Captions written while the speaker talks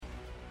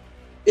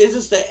is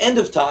this the end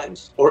of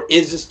times, or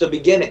is this the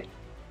beginning?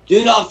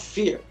 Do not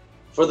fear,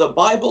 for the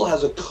Bible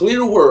has a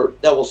clear word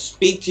that will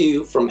speak to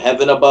you from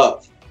heaven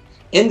above.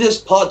 In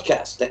this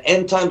podcast, The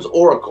End Times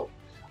Oracle,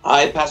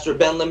 I, Pastor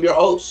Ben Lim, your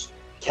host,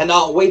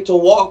 cannot wait to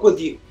walk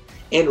with you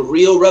in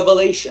real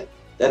revelation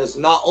that is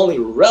not only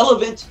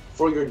relevant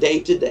for your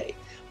day-to-day,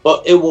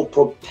 but it will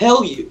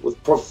propel you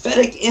with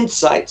prophetic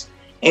insights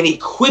and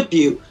equip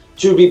you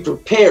to be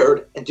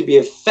prepared and to be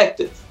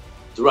effective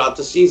throughout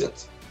the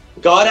seasons.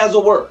 God has a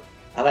word,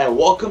 and I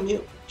welcome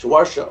you to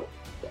our show,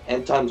 The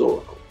End Times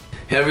Oracle.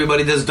 Hey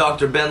everybody, this is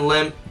Dr. Ben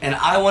Lim, and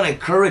I want to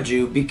encourage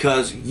you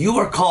because you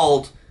are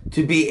called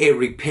to be a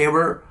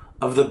repairer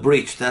of the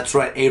breach. That's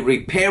right, a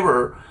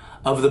repairer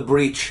of the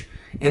breach.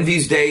 In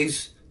these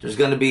days, there's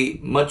going to be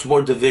much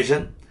more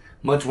division,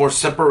 much more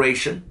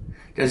separation.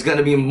 There's going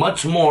to be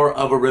much more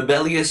of a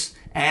rebellious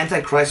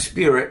antichrist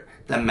spirit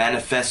that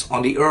manifests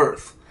on the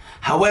earth.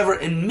 However,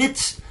 in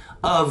midst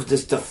of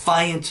this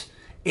defiant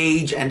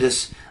age and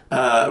this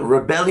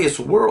rebellious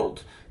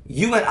world,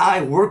 you and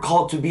I were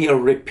called to be a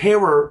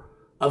repairer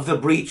of the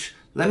breach.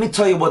 Let me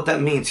tell you what that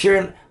means. Here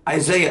in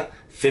Isaiah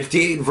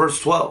 58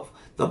 verse 12,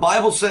 the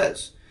Bible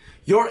says,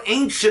 "Your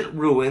ancient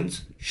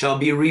ruins shall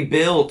be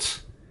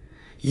rebuilt.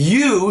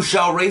 You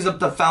shall raise up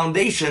the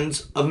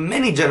foundations of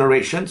many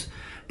generations,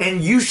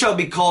 and you shall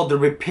be called the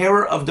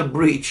repairer of the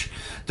breach,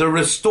 the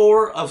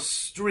restorer of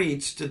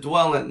streets to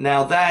dwell in."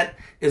 Now that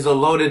is a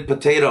loaded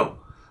potato.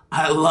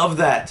 I love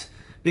that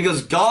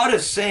because God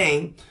is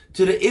saying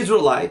to the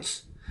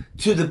Israelites,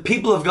 to the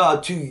people of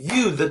God, to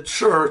you, the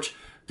church,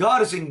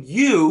 God is saying,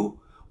 you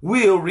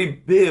will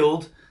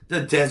rebuild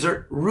the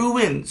desert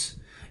ruins.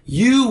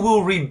 You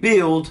will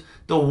rebuild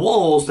the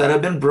walls that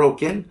have been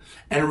broken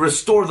and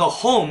restore the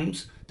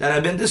homes that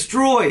have been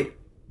destroyed.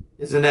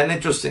 Isn't that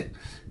interesting?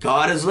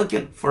 God is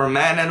looking for a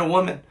man and a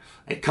woman,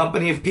 a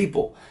company of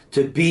people,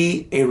 to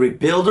be a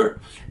rebuilder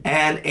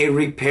and a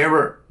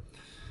repairer.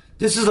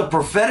 This is a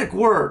prophetic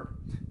word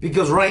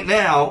because right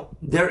now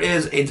there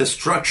is a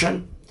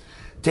destruction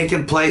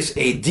taking place,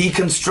 a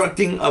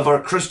deconstructing of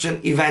our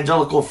Christian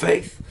evangelical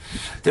faith.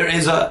 There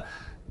is a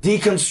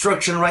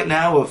deconstruction right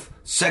now of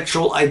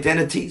sexual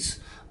identities,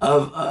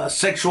 of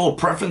sexual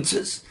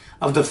preferences,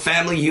 of the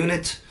family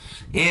unit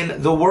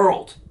in the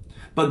world.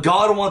 But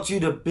God wants you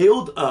to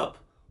build up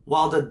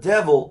while the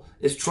devil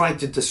is trying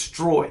to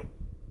destroy.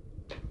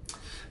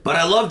 But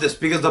I love this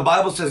because the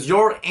Bible says,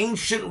 "Your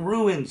ancient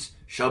ruins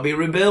shall be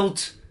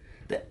rebuilt."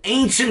 The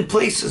ancient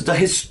places, the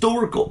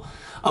historical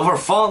of our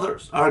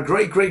fathers, our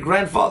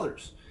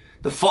great-great-grandfathers,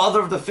 the father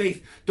of the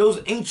faith,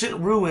 those ancient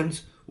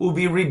ruins will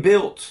be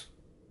rebuilt.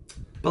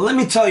 But let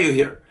me tell you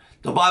here,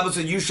 the Bible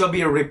says, "You shall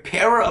be a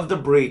repairer of the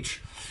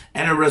breach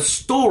and a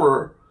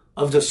restorer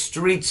of the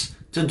streets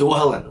to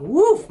dwell in."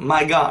 Woo,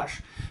 my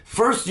gosh.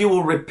 First, you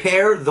will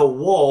repair the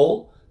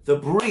wall, the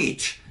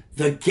breach,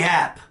 the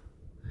gap.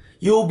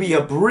 You'll be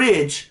a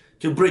bridge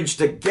to bridge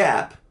the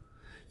gap.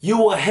 You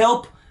will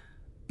help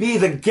be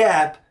the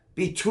gap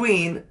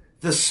between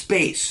the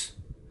space.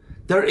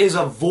 There is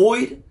a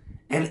void,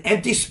 an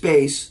empty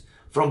space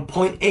from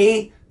point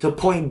A to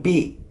point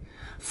B,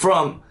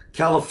 from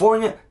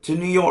California to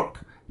New York,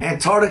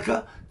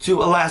 Antarctica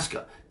to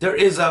Alaska. There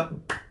is a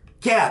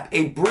gap,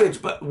 a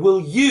bridge, but will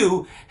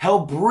you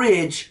help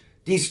bridge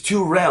these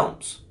two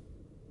realms?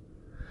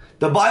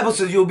 The Bible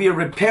says you'll be a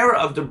repairer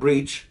of the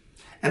breach,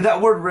 and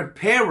that word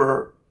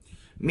repairer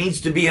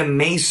means to be a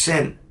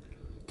mason.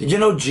 Did you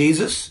know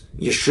Jesus,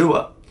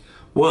 Yeshua,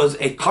 was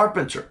a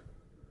carpenter?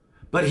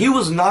 But he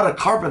was not a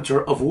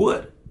carpenter of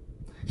wood.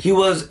 He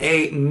was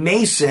a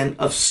mason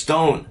of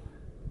stone.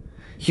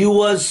 He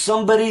was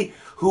somebody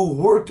who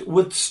worked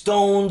with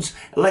stones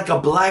like a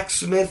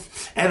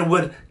blacksmith and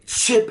would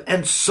chip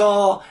and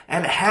saw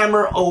and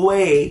hammer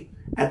away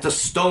at the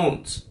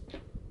stones.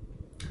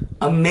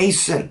 A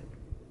mason.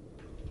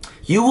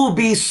 You will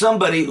be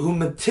somebody who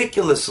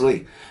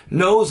meticulously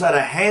knows how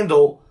to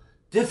handle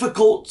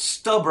difficult,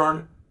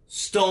 stubborn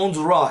stones,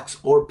 rocks,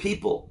 or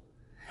people.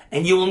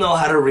 And you will know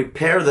how to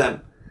repair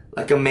them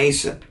like a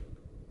mason.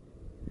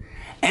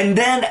 And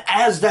then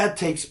as that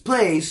takes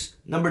place,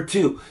 number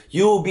two,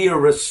 you will be a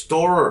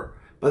restorer.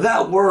 But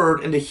that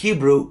word in the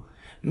Hebrew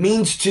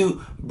means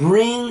to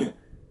bring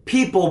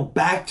people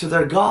back to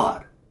their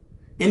God.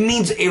 It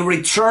means a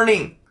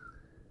returning.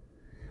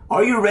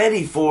 Are you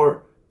ready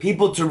for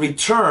people to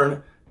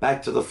return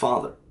back to the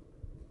Father?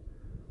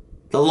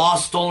 The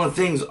lost, stolen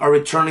things are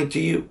returning to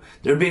you.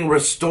 They're being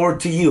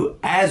restored to you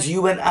as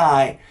you and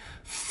I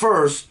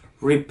first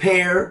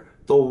repair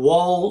the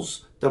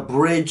walls, the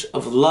bridge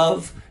of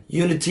love,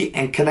 unity,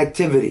 and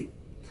connectivity.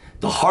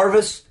 The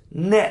harvest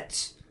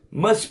nets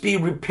must be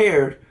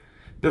repaired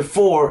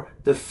before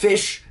the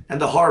fish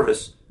and the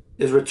harvest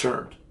is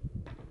returned.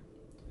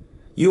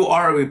 You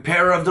are a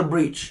repairer of the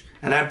breach,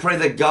 and I pray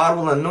that God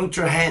will anoint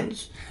your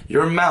hands,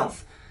 your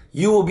mouth.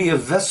 You will be a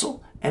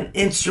vessel, an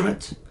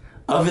instrument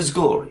of His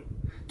glory,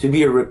 to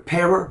be a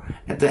repairer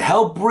and to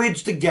help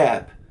bridge the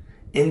gap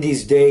in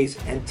these days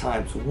and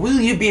times.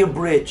 Will you be a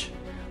bridge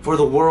for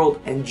the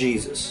world and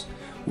Jesus?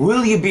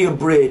 Will you be a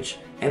bridge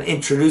and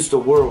introduce the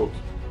world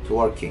to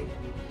our King.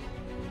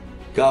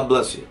 God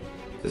bless you.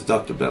 This is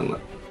Dr. Ben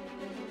Lim.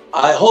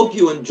 I hope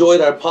you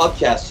enjoyed our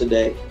podcast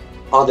today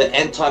on the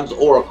End Times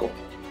Oracle.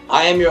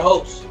 I am your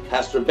host,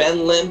 Pastor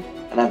Ben Lim,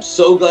 and I'm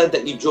so glad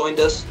that you joined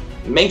us.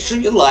 Make sure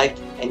you like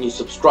and you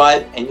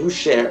subscribe and you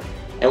share,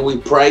 and we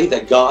pray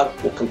that God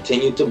will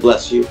continue to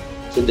bless you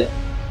today.